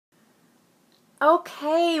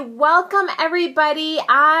Okay, welcome everybody.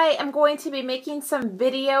 I am going to be making some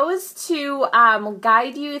videos to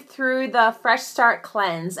guide you through the Fresh Start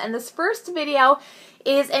Cleanse. And this first video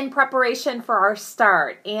is in preparation for our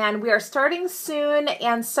start. And we are starting soon,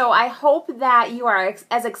 and so I hope that you are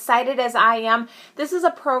as excited as I am. This is a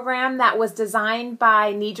program that was designed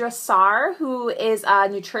by Nidra Sar, who is a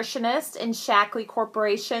nutritionist in Shaklee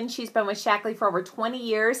Corporation. She's been with Shaklee for over 20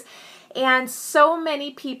 years. And so many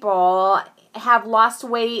people have lost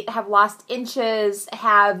weight, have lost inches,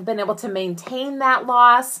 have been able to maintain that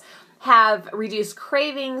loss, have reduced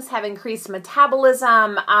cravings, have increased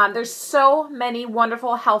metabolism. There's so many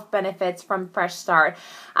wonderful health benefits from Fresh Start.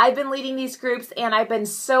 I've been leading these groups, and I've been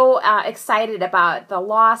so excited about the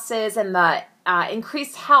losses and the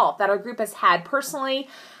increased health that our group has had. Personally,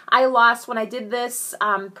 I lost, when I did this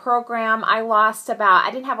program, I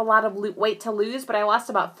didn't have a lot of weight to lose, but I lost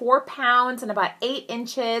about 4 pounds and about 8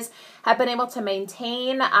 inches. Have been able to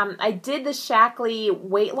maintain. I did the Shaklee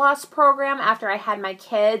weight loss program after I had my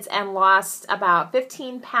kids and lost about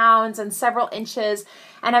 15 pounds and several inches,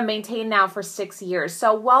 and I've maintained now for 6 years.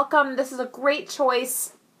 So welcome. This is a great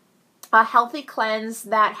choice, a healthy cleanse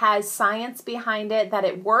that has science behind it, that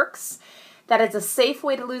it works, that it's a safe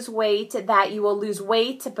way to lose weight, that you will lose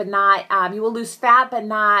weight but not, you will lose fat but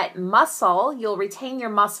not muscle. You'll retain your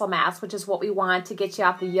muscle mass, which is what we want to get you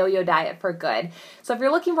off the yo-yo diet for good. So if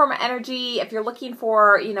you're looking for more energy, if you're looking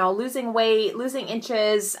for, losing weight, losing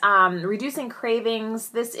inches, reducing cravings,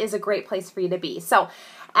 this is a great place for you to be. So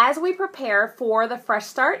as we prepare for the Fresh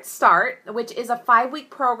Start, which is a 5-week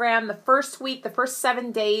program, the first week, the first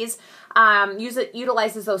 7 days,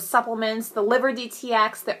 utilizes those supplements, the Liver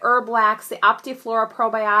DTX, the Herblax, the Optiflora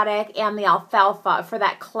probiotic, and the alfalfa for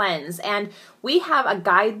that cleanse. And we have a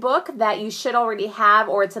guidebook that you should already have,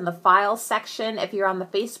 or it's in the files section if you're on the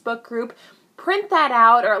Facebook group. Print that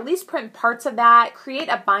out, or at least print parts of that. Create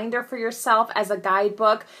a binder for yourself as a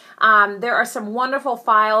guidebook. There are some wonderful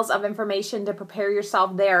files of information to prepare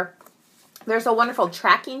yourself there. There's a wonderful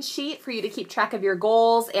tracking sheet for you to keep track of your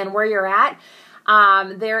goals and where you're at.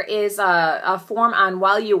 There is a form on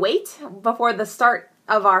while you wait before the start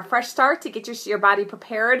of our Fresh Start to get your body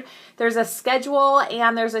prepared. There's a schedule,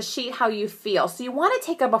 and there's a sheet how you feel. So you want to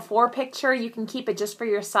take a before picture. You can keep it just for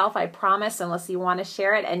yourself, I promise, unless you want to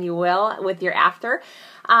share it, and you will with your after.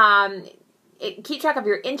 Keep track of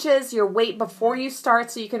your inches, your weight before you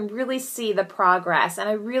start, so you can really see the progress. And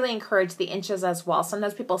I really encourage the inches as well.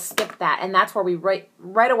 Sometimes people skip that, and that's where we right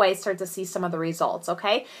away start to see some of the results,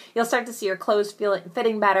 okay? You'll start to see your clothes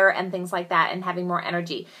fitting better and things like that, and having more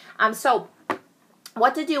energy. So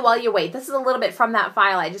what to do while you wait. This is a little bit from that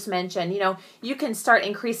file I just mentioned. You can start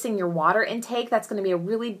increasing your water intake. That's going to be a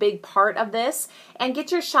really big part of this. And get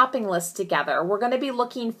your shopping list together. We're going to be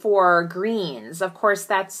looking for greens. Of course,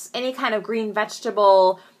 that's any kind of green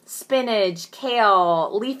vegetable, spinach,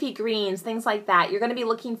 kale, leafy greens, things like that. You're going to be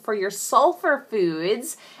looking for your sulfur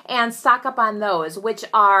foods and stock up on those, which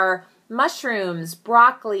are mushrooms,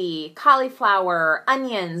 broccoli, cauliflower,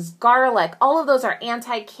 onions, garlic. All of those are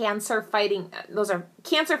anti-cancer fighting, those are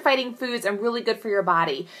cancer fighting foods and really good for your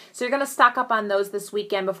body. So you're going to stock up on those this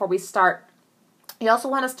weekend before we start. You also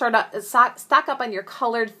want to stock up on your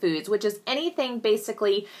colored foods, which is anything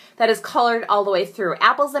basically that is colored all the way through.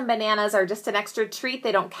 Apples and bananas are just an extra treat.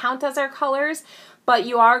 They don't count as our colors, but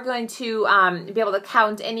you are going to be able to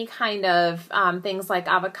count any kind of things like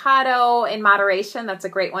avocado in moderation. That's a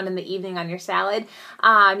great one in the evening on your salad.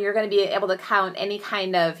 You're going to be able to count any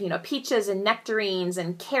kind of, peaches and nectarines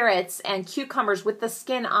and carrots and cucumbers with the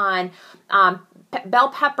skin on, bell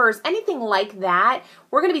peppers, anything like that.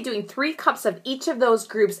 We're going to be doing 3 cups of each of those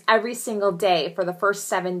groups every single day for the first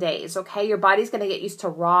 7 days, okay? Your body's going to get used to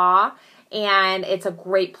raw, and it's a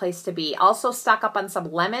great place to be. Also stock up on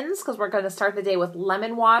some lemons, because we're going to start the day with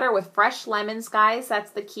lemon water with fresh lemons, guys.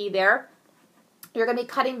 That's the key there. You're going to be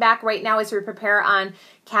cutting back right now as we prepare on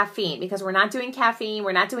caffeine, because we're not doing caffeine,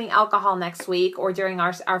 we're not doing alcohol next week or during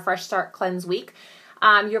our Fresh Start Cleanse week.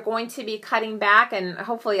 You're going to be cutting back and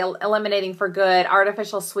hopefully eliminating for good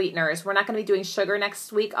artificial sweeteners. We're not going to be doing sugar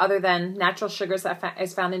next week other than natural sugars that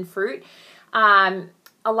is found in fruit.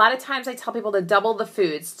 A lot of times I tell people to double the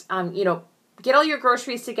foods. Get all your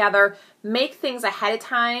groceries together, make things ahead of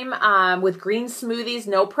time with green smoothies.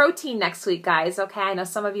 No protein next week, guys, okay? I know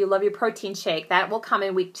some of you love your protein shake. That will come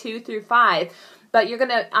in week 2 through 5. But you're going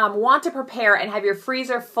to want to prepare and have your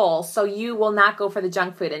freezer full so you will not go for the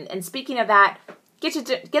junk food. And speaking of that, get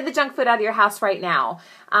the junk food out of your house right now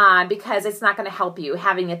because it's not going to help you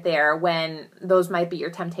having it there when those might be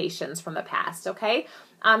your temptations from the past, okay?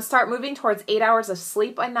 Start moving towards 8 hours of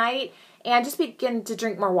sleep a night and just begin to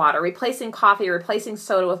drink more water, replacing coffee, replacing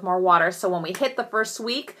soda with more water. So when we hit the first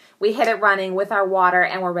week, we hit it running with our water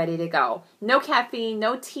and we're ready to go. No caffeine,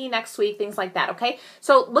 no tea next week, things like that, okay?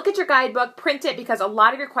 So look at your guidebook, print it, because a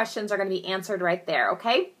lot of your questions are going to be answered right there,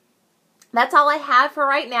 okay? That's all I have for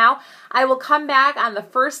right now. I will come back on the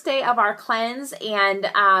first day of our cleanse and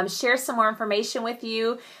share some more information with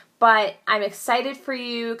you. But I'm excited for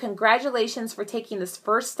you. Congratulations for taking this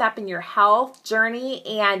first step in your health journey,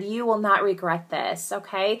 and you will not regret this,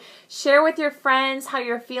 okay? Share with your friends how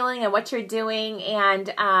you're feeling and what you're doing,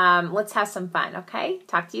 and let's have some fun, okay?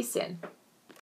 Talk to you soon.